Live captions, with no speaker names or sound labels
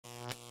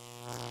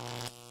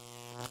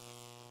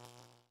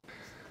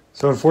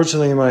So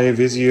unfortunately my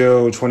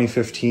Vizio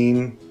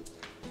 2015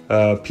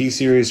 P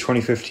Series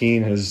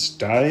 2015 has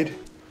died.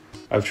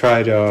 I've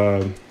tried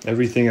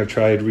everything. I've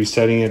tried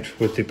resetting it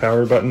with the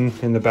power button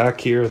in the back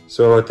here.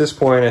 So at this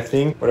point, I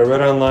think what I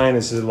read online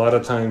is a lot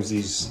of times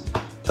these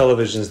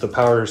televisions, the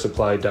power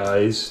supply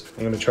dies.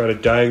 I'm going to try to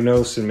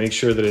diagnose and make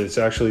sure that it's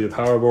actually the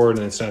power board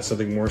and it's not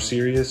something more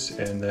serious.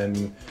 And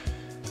then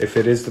if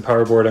it is the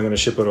power board, I'm going to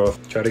ship it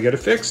off, try to get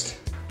it fixed.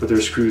 But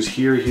there's screws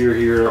here, here,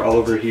 here, all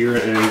over here,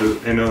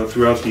 and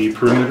throughout the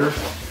perimeter.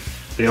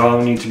 They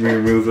all need to be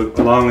removed,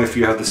 along with if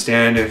you have the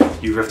stand,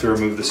 if you have to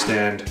remove the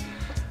stand.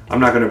 I'm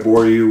not going to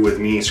bore you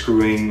with me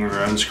screwing or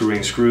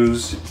unscrewing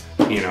screws.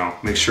 You know,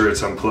 make sure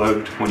it's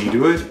unplugged when you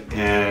do it,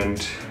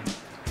 and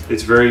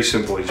it's very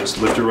simple. You just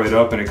lift it right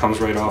up and it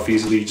comes right off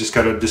easily. You just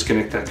got to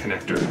disconnect that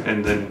connector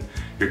and then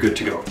you're good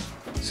to go.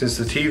 Since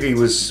the TV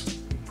was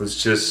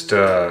just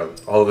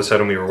all of a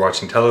sudden we were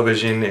watching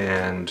television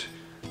and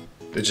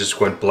it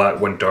just went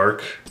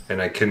dark,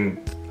 and I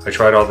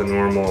tried all the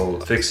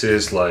normal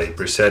fixes like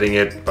resetting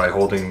it by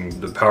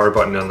holding the power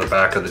button on the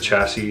back of the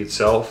chassis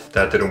itself.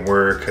 That didn't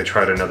work. I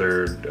tried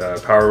another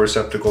power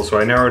receptacle, so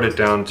I narrowed it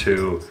down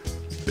to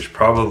there's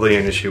probably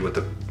an issue with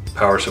the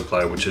power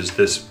supply, which is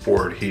this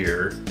board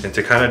here. And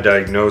to kind of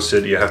diagnose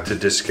it, you have to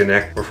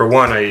disconnect. Or for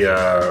one, I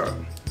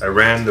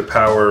ran the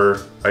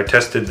power. I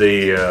tested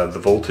the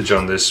voltage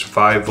on this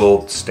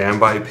 5-volt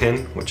standby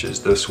pin, which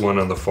is this one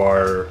on the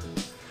far,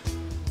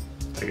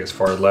 I guess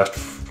far left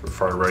or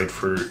far right,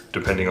 for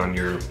depending on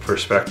your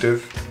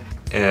perspective.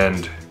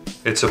 And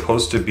it's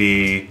supposed to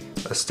be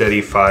a steady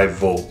 5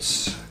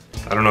 volts.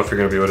 I don't know if you're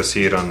gonna be able to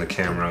see it on the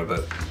camera,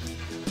 but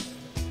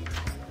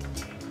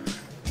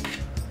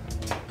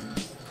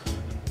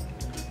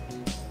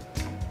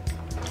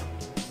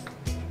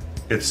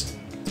it's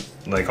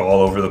like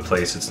all over the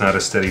place. It's not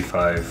a steady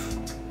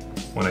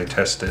 5 when I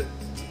test it.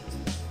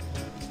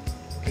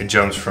 It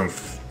jumps from,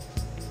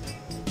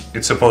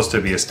 it's supposed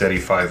to be a steady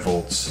 5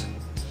 volts.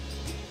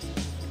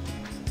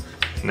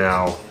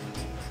 Now,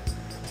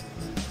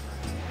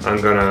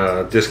 I'm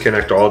gonna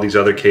disconnect all these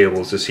other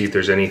cables to see if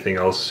there's anything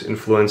else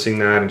influencing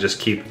that and just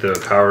keep the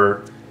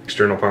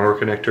external power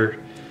connector.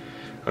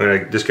 I'm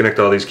gonna disconnect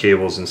all these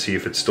cables and see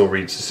if it still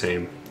reads the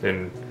same,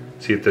 and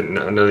see if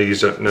none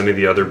of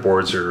the other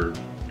boards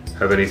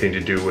have anything to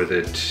do with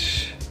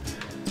it,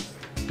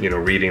 you know,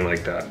 reading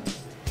like that.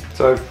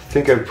 So I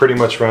think I've pretty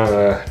much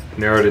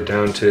narrowed it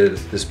down to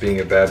this being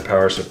a bad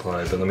power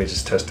supply, but let me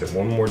just test it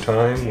one more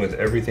time with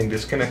everything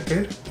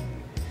disconnected.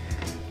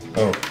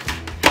 Oh,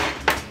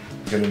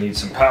 gonna need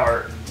some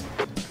power.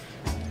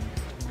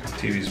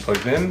 TV's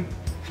plugged in.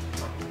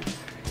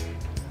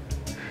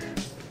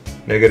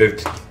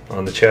 Negative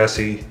on the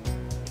chassis.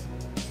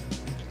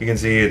 You can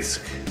see it's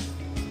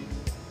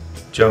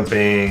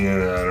jumping,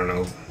 I don't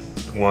know,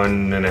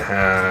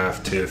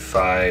 1.5 to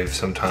 5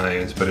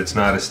 sometimes, but it's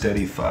not a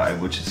steady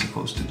 5, which it's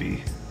supposed to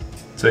be.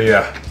 So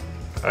yeah,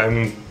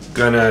 I'm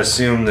gonna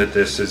assume that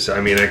this is,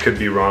 I mean, I could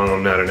be wrong,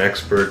 I'm not an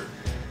expert,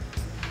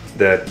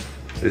 that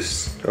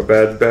this is a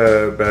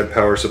bad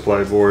power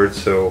supply board.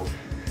 So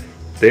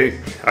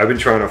I've been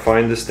trying to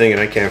find this thing and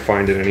I can't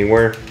find it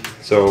anywhere.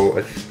 So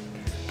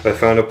I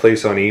found a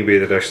place on eBay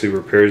that actually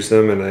repairs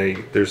them,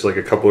 and there's like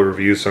a couple of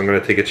reviews, so I'm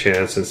gonna take a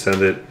chance and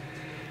send it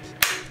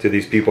to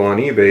these people on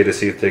eBay to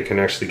see if they can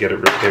actually get it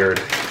repaired,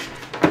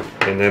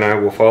 and then I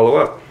will follow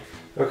up.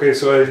 Okay,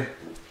 so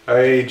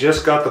I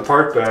just got the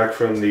part back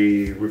from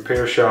the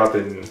repair shop,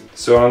 and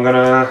so I'm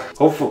gonna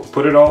hopefully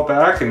put it all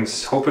back and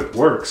hope it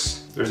works.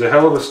 There's a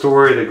hell of a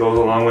story that goes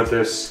along with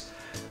this.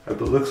 It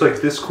looks like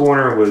this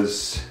corner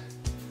was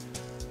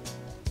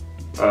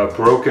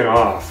broken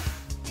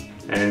off,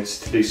 and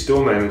they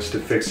still managed to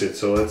fix it,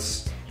 so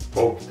let's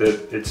hope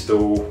that it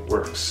still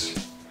works.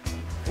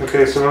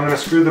 Okay, so I'm gonna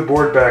screw the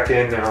board back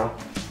in now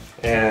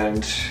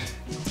and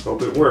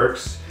hope it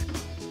works.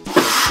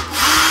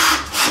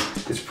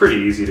 It's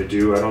pretty easy to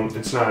do. It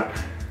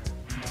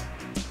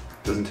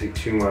doesn't take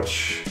too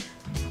much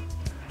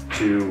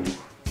to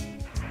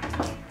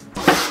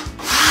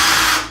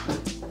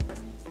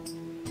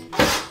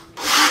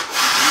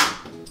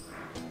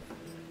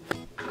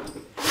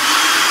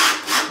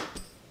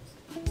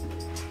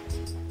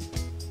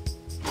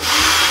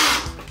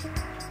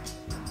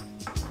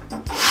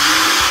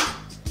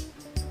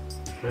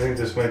I think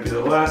this might be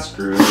the last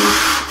screw.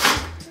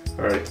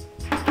 Alright.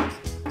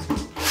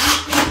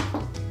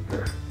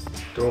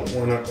 Don't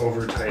want to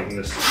over tighten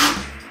this.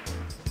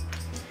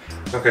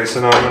 Okay,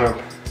 so now I'm going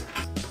to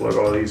plug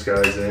all these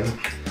guys in.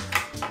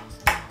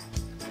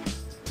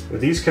 With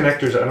these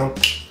connectors, I don't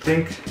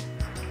think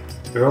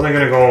they're only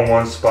going to go in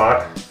one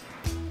spot.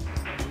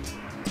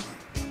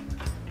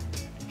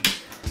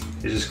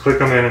 You just click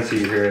them in until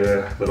you hear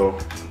the little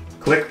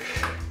click.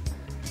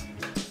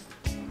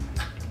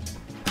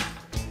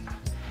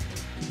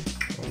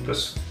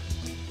 This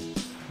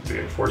would be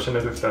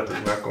unfortunate if that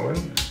does not go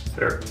in.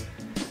 There.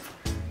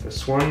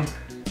 This one.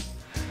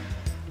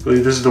 I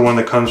believe this is the one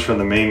that comes from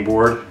the main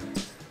board.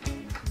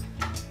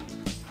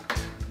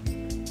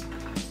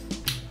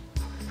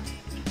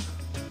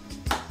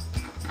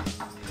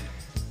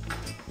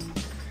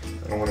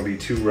 don't want to be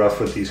too rough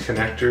with these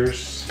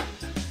connectors.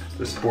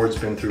 This board's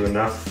been through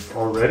enough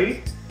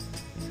already.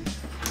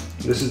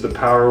 This is the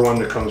power one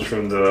that comes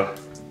from the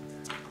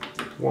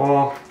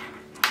wall.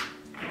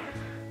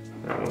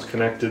 That one's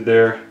connected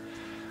there.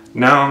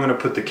 Now I'm going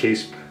to put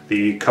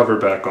the cover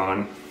back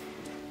on.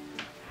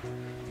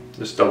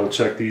 Just double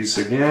check these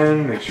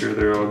again, make sure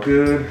they're all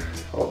good.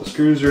 All the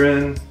screws are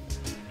in.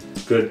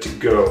 Good to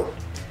go.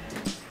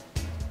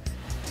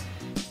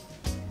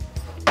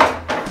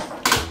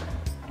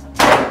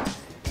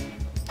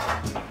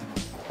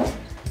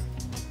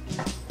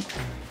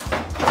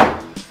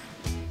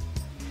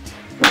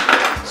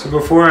 So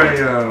before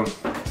I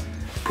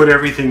put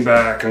everything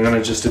back, I'm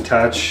gonna just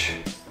attach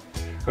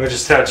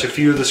a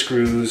few of the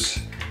screws,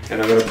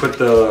 and I'm gonna put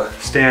the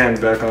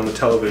stand back on the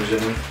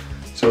television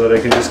so that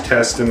I can just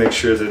test and make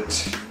sure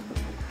that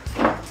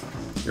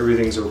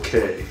everything's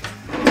okay.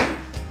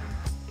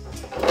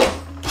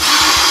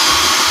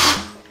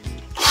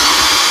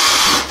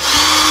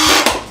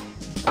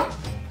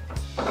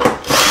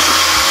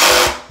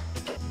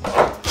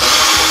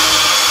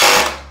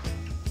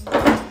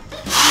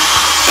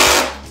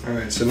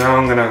 Alright, so now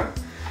I'm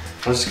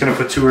just gonna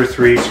put 2 or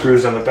 3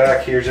 screws on the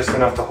back here, just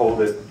enough to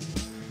hold it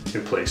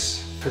in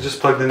place. I just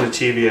plugged in the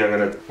TV.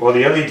 Well,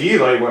 the LED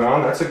light went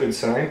on, that's a good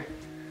sign.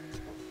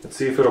 Let's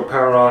see if it'll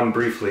power on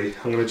briefly.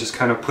 I'm gonna just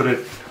kind of put it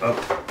up.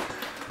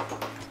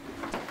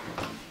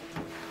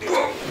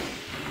 Whoa.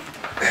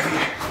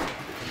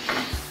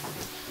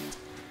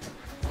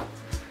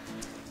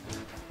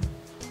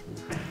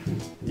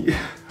 Yeah.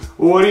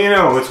 Well, what do you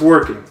know? It's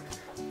working.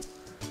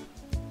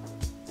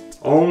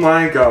 Oh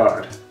my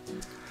God.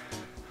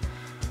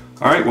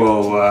 All right,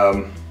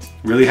 well,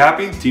 really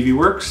happy. TV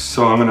works,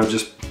 so I'm gonna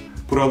just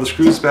put all the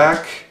screws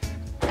back.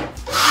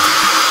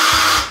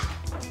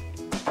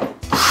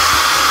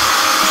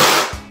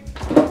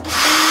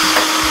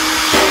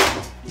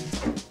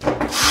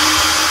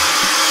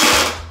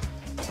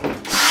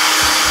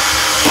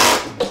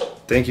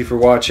 Thank you for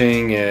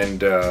watching,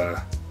 and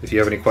if you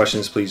have any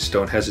questions, please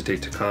don't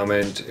hesitate to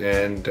comment,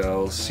 and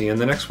I'll see you in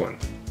the next one.